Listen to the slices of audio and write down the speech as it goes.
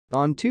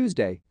On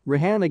Tuesday,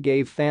 Rihanna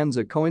gave fans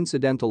a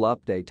coincidental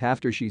update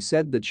after she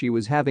said that she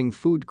was having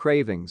food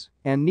cravings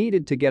and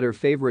needed to get her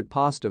favorite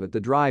pasta at the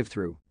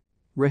drive-thru.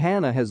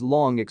 Rihanna has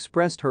long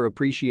expressed her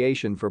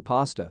appreciation for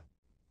pasta.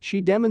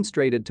 She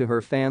demonstrated to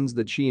her fans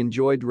that she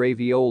enjoyed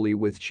ravioli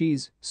with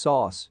cheese,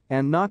 sauce,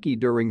 and gnocchi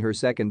during her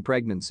second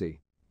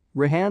pregnancy.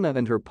 Rihanna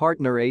and her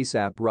partner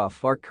A$AP Rocky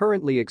are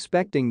currently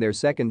expecting their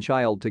second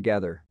child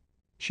together.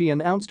 She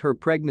announced her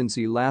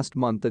pregnancy last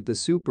month at the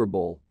Super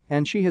Bowl,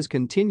 and she has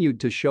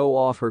continued to show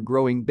off her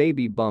growing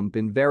baby bump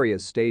in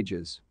various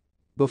stages.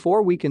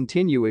 Before we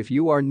continue, if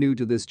you are new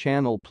to this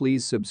channel,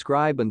 please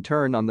subscribe and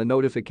turn on the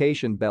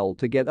notification bell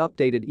to get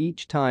updated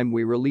each time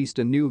we released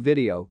a new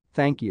video,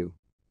 thank you.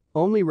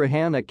 Only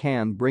Rihanna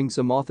can bring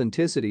some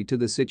authenticity to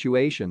the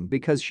situation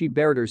because she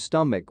bared her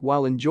stomach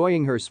while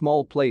enjoying her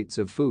small plates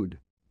of food.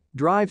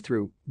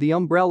 Drive-thru, the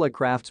umbrella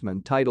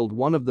craftsman titled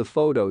one of the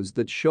photos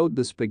that showed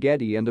the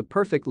spaghetti and a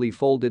perfectly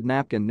folded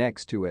napkin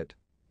next to it.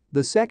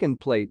 The second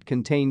plate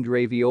contained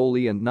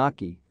ravioli and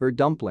gnocchi, or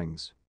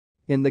dumplings.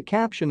 In the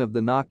caption of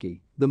the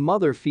gnocchi, the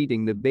mother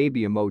feeding the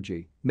baby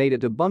emoji made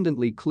it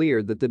abundantly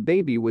clear that the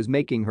baby was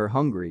making her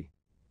hungry.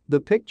 The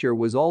picture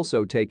was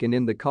also taken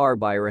in the car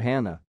by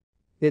Rihanna.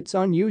 It's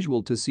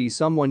unusual to see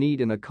someone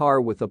eat in a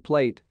car with a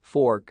plate,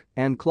 fork,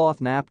 and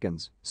cloth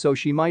napkins, so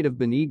she might have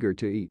been eager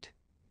to eat.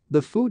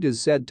 The food is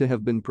said to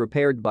have been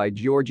prepared by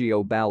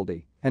Giorgio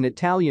Baldi, an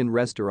Italian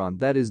restaurant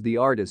that is the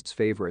artist's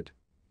favorite.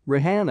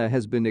 Rihanna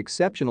has been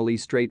exceptionally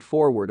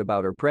straightforward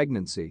about her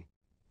pregnancy.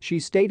 She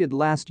stated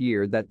last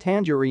year that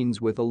tangerines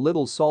with a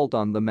little salt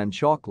on them and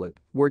chocolate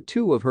were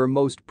two of her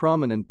most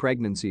prominent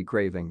pregnancy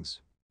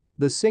cravings.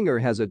 The singer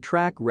has a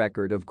track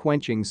record of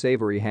quenching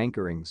savory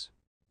hankerings.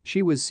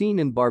 She was seen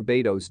in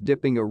Barbados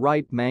dipping a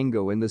ripe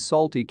mango in the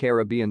salty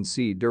Caribbean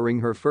Sea during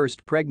her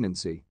first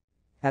pregnancy.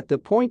 At the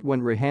point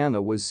when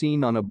Rihanna was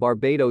seen on a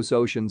Barbados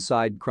ocean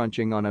side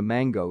crunching on a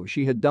mango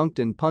she had dunked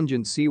in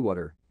pungent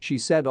seawater, she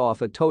set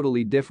off a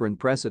totally different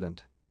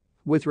precedent.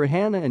 With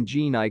Rihanna and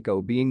Jhené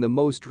Aiko being the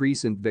most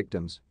recent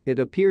victims, it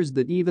appears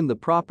that even the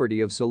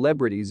property of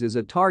celebrities is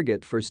a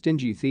target for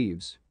stingy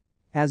thieves.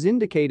 As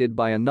indicated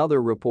by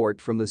another report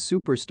from the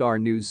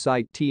superstar news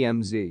site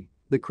TMZ,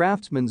 the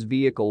craftsman's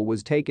vehicle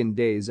was taken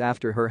days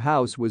after her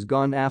house was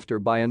gone after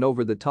by an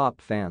over-the-top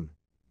fan.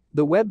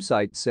 The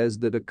website says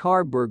that a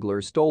car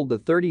burglar stole the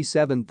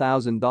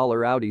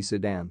 $37,000 Audi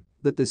sedan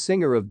that the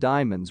singer of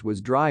Diamonds was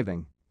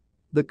driving.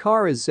 The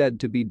car is said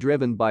to be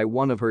driven by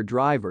one of her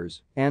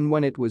drivers, and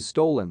when it was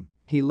stolen,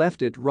 he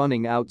left it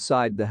running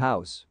outside the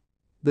house.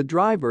 The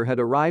driver had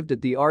arrived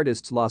at the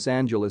artist's Los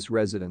Angeles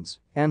residence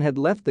and had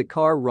left the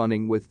car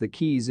running with the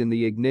keys in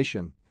the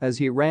ignition as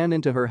he ran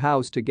into her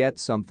house to get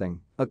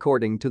something,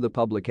 according to the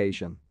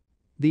publication.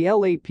 The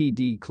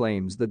LAPD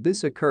claims that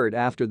this occurred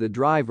after the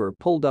driver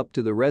pulled up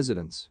to the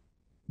residence.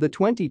 The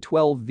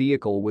 2012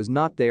 vehicle was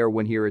not there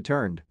when he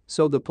returned,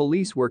 so the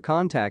police were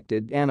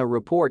contacted and a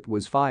report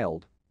was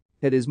filed.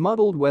 It is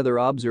muddled whether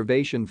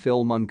observation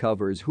film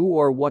uncovers who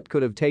or what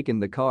could have taken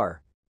the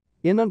car.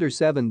 In under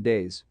 7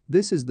 days,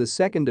 this is the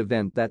second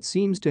event that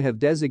seems to have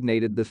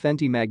designated the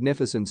Fenty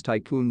Magnificence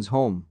tycoon's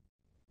home.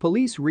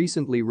 Police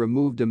recently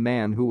removed a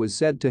man who was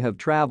said to have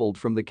traveled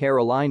from the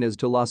Carolinas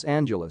to Los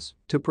Angeles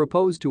to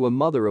propose to a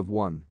mother of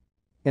one.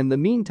 In the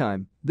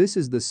meantime, this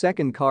is the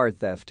second car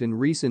theft in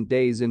recent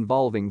days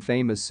involving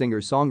famous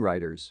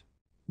singer-songwriters.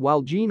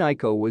 While Jhené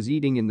Aiko was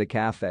eating in the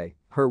cafe,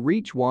 her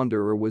Reach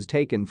Wanderer was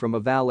taken from a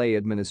valet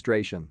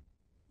administration.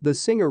 The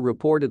singer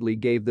reportedly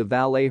gave the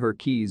valet her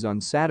keys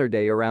on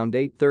Saturday around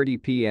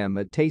 8:30 p.m.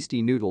 at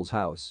Tasty Noodle's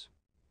house.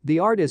 The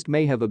artist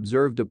may have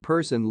observed a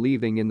person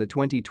leaving in the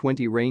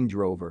 2020 Range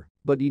Rover,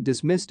 but he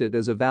dismissed it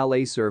as a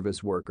valet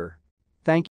service worker. Thank you.